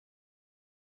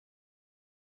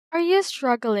Are you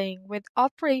struggling with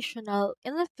operational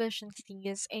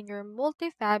inefficiencies in your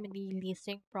multifamily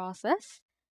leasing process?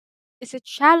 Is it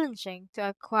challenging to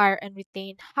acquire and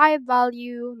retain high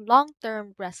value, long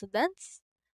term residents?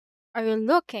 Are you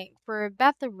looking for a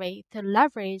better way to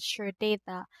leverage your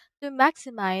data to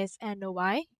maximize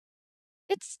NOI?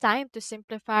 It's time to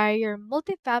simplify your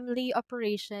multifamily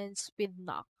operations with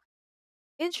Knock.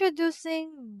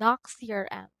 Introducing Knock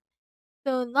CRM.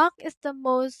 So Knock is the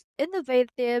most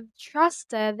innovative,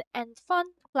 trusted, and fun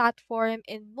platform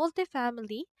in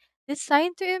multifamily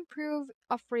designed to improve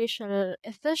operational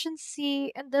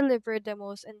efficiency and deliver the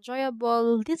most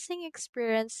enjoyable leasing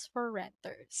experience for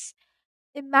renters.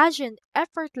 Imagine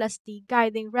effortlessly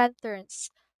guiding renters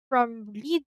from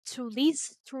lead to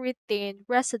lease to retain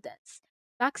residents,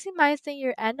 maximizing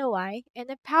your NOI and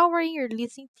empowering your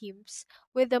leasing teams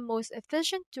with the most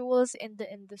efficient tools in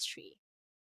the industry.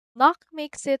 Knock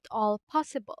makes it all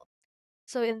possible.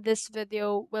 So in this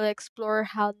video, we'll explore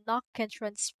how Knock can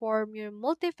transform your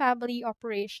multifamily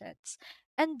operations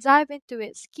and dive into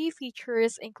its key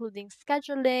features including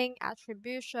scheduling,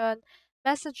 attribution,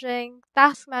 messaging,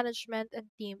 task management, and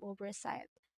team oversight.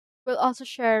 We'll also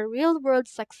share real-world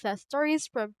success stories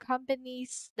from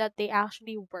companies that they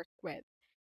actually work with.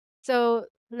 So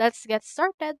let's get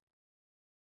started.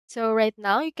 So right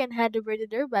now you can head over to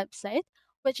their website,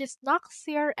 which is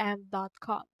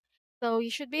knockcrm.com. So you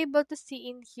should be able to see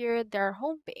in here their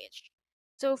homepage.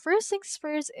 So first things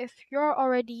first, if you're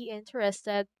already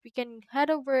interested, we can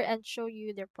head over and show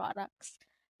you their products.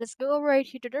 Let's go over right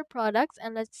here to their products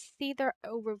and let's see their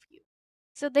overview.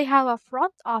 So they have a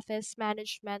front office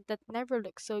management that never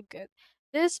looks so good.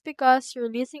 This because your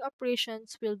leasing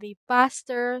operations will be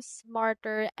faster,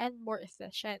 smarter, and more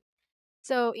efficient.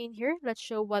 So in here, let's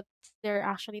show what they're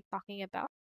actually talking about.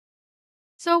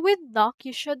 So with Knock,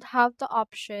 you should have the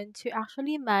option to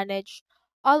actually manage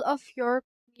all of your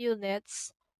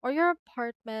units or your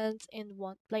apartments in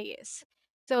one place.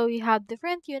 So you have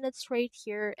different units right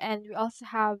here, and we also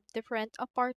have different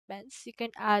apartments. You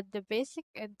can add the basic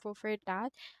info for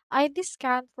that, ID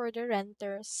scan for the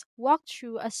renters,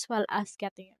 walkthrough, as well as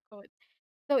getting a code.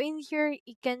 So in here,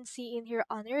 you can see in here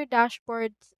on your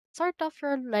dashboard, sort of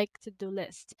your like to-do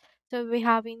list. So we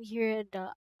have in here the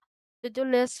to-do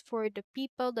list for the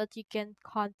people that you can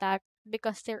contact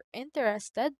because they're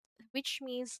interested, which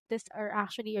means these are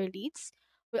actually your leads.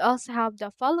 We also have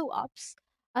the follow-ups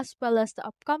as well as the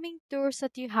upcoming tours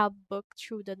that you have booked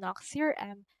through the Knox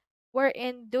CRM,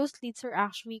 wherein those leads are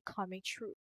actually coming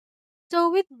through. So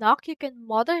with Knock, you can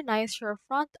modernize your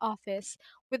front office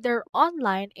with their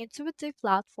online intuitive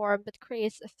platform that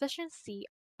creates efficiency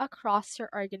across your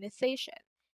organization.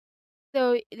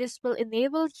 So this will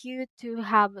enable you to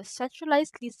have a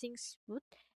centralized leasing suite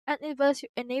and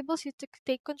enables you to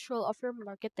take control of your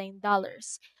marketing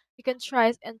dollars. You can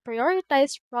try and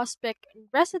prioritize prospect and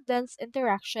residence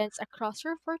interactions across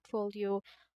your portfolio,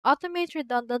 automate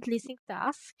redundant leasing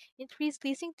tasks, increase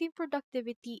leasing team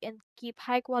productivity, and keep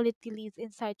high quality leads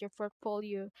inside your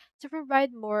portfolio to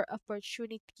provide more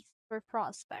opportunities for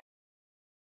prospects.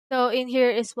 So in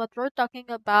here is what we're talking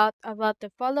about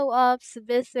the follow-ups,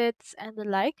 visits, and the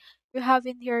like. You have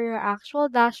in here your actual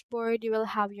dashboard. You will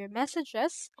have your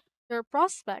messages, your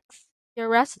prospects, your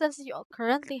residents that you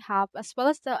currently have, as well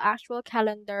as the actual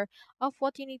calendar of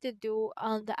what you need to do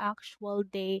on the actual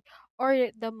day or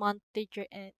the month that you're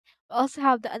in. We also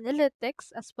have the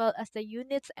analytics as well as the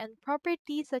units and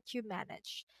properties that you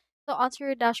manage. So onto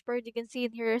your dashboard, you can see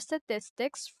in here your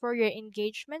statistics for your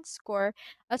engagement score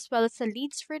as well as the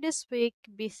leads for this week,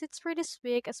 visits for this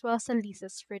week, as well as the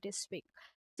leases for this week.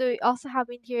 So we also have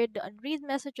in here the unread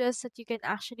messages that you can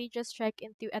actually just check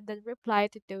into and then reply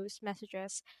to those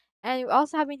messages. And we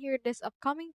also have in here this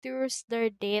upcoming tours, their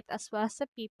date, as well as the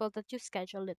people that you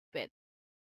schedule it with.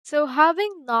 So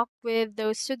having Knock with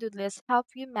those to-do lists help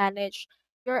you manage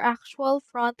your actual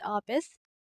front office,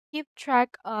 keep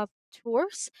track of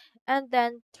tours, and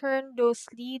then turn those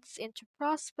leads into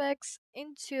prospects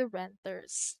into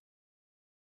renters.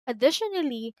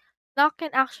 Additionally, Knock can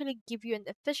actually give you an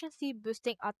efficiency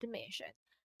boosting automation.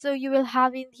 So you will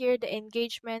have in here the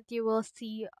engagement, you will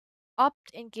see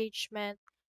opt engagement,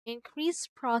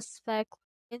 increased prospect,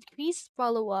 increased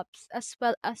follow-ups, as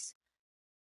well as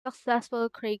successful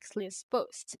Craigslist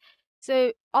posts.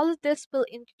 So all of this will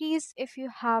increase if you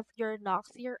have your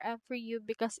Knox CRM for you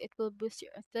because it will boost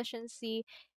your efficiency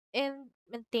in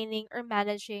maintaining or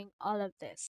managing all of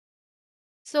this.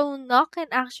 So Knock can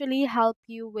actually help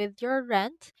you with your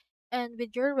rent and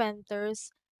with your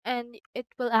renters, and it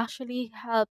will actually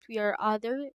help your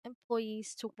other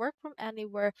employees to work from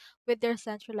anywhere with their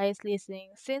centralized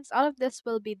leasing since all of this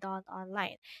will be done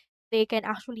online. They can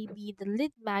actually be the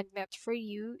lead magnet for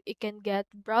you. You can get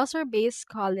browser based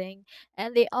calling,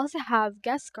 and they also have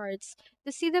guest cards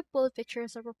to see the full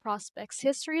pictures of a prospect's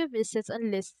history of visits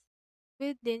and lists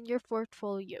within your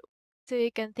portfolio. So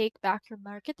you can take back your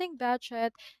marketing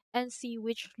budget and see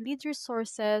which lead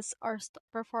resources are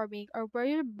performing or where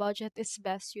your budget is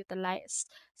best utilized.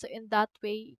 So in that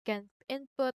way, you can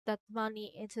input that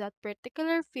money into that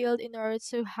particular field in order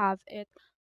to have it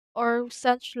or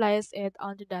centralize it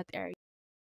onto that area.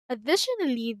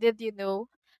 Additionally, did you know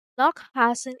Knock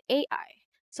has an AI?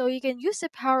 So you can use the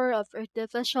power of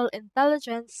artificial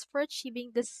intelligence for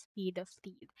achieving the speed of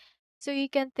lead. So you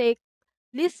can take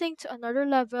listening to another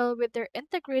level with their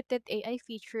integrated AI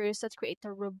features that create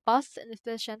a robust and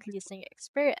efficient listening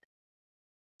experience.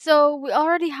 So we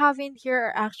already have in here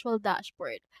our actual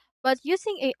dashboard. But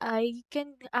using AI, you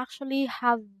can actually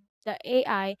have the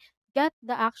AI get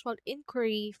the actual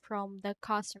inquiry from the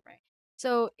customer.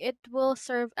 So it will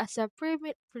serve as a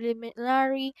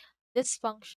preliminary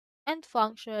dysfunction and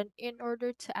function in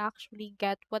order to actually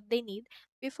get what they need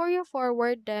before you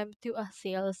forward them to a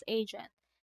sales agent.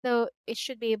 So it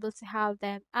should be able to have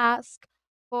them ask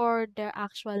for their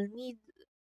actual need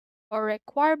or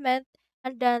requirement,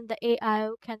 and then the AI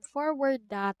can forward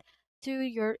that to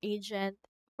your agent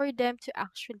for them to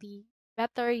actually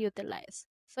better utilize.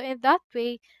 So in that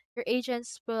way, your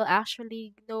agents will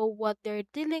actually know what they're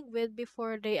dealing with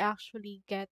before they actually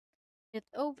get it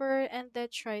over and then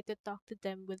try to talk to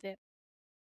them with it.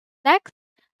 Next,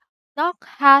 Knock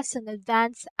has an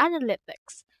advanced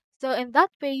analytics. So in that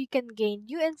way, you can gain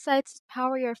new insights to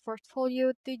power your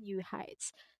portfolio to new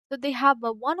heights. So they have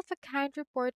a one-of-a-kind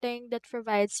reporting that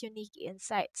provides unique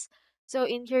insights. So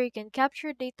in here, you can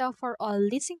capture data for all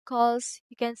leasing calls.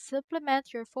 You can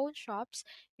supplement your phone shops.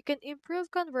 You can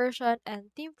improve conversion and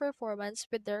team performance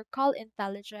with their call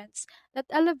intelligence that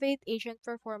elevate agent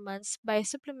performance by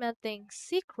supplementing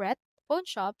secret phone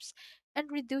shops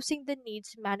and reducing the need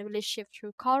to manually shift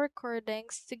through call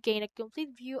recordings to gain a complete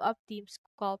view of team's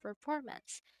call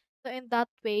performance. So in that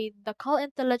way, the call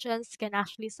intelligence can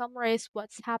actually summarize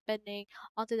what's happening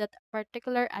onto that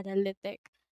particular analytic.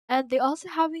 And they also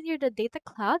have in here the data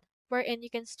cloud, wherein you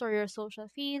can store your social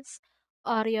feeds,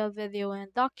 audio, video,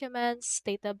 and documents,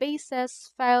 databases,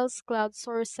 files, cloud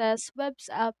sources, web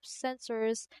apps,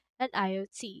 sensors, and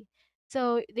IoT.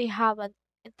 So they have an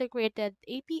integrated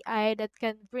API that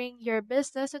can bring your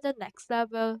business to the next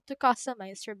level to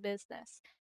customize your business.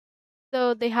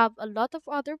 So they have a lot of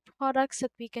other products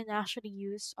that we can actually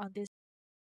use on this.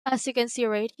 As you can see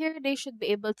right here, they should be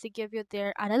able to give you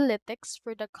their analytics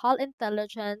for the call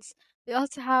intelligence. They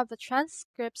also have the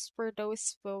transcripts for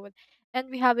those phone.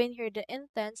 And we have in here the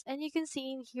intents, and you can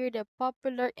see in here the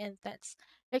popular intents.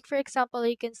 Like for example,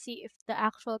 you can see if the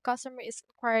actual customer is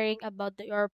inquiring about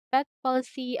your pet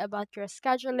policy, about your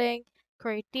scheduling,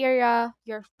 criteria,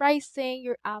 your pricing,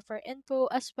 your offer info,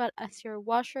 as well as your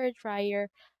washer dryer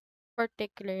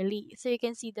particularly. So you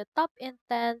can see the top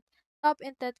intent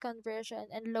conversion,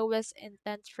 and lowest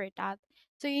intent for that.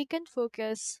 So you can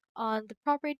focus on the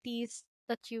properties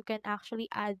that you can actually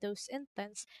add those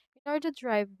intents in order to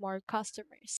drive more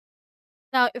customers.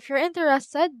 Now, if you're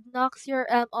interested, Knock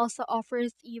CRM also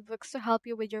offers ebooks to help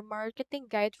you with your marketing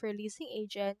guide for leasing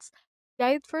agents,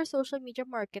 guide for social media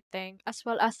marketing, as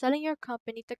well as selling your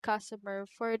company to customer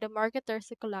for the marketers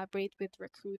to collaborate with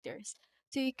recruiters.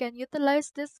 So you can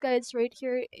utilize these guides right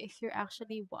here if you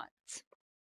actually want.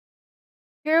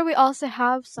 Here we also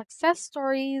have success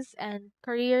stories and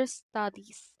career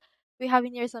studies. We have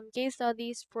in here some case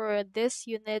studies for these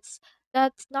units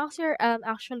that Knoxer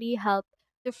actually help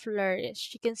to flourish.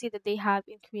 You can see that they have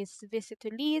increased visit to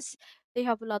lease, they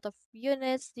have a lot of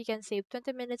units, you can save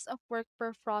 20 minutes of work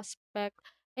per prospect,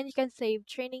 and you can save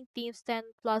training teams 10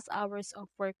 plus hours of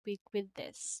work week with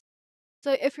this.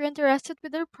 So if you're interested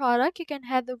with their product, you can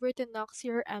head over to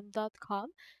knoxcrm.com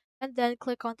and then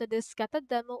click onto this get a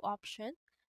demo option.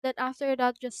 Then after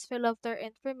that, just fill out their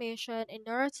information in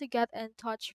order to get in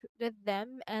touch with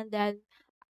them and then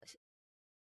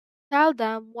tell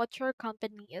them what your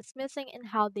company is missing and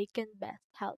how they can best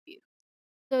help you.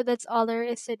 So that's all there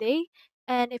is today.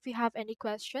 And if you have any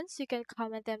questions, you can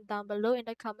comment them down below in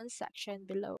the comment section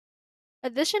below.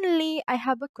 Additionally, I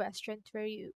have a question for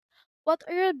you. What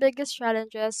are your biggest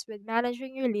challenges with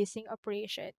managing your leasing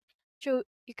operation? So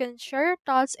you can share your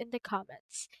thoughts in the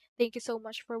comments. Thank you so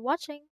much for watching.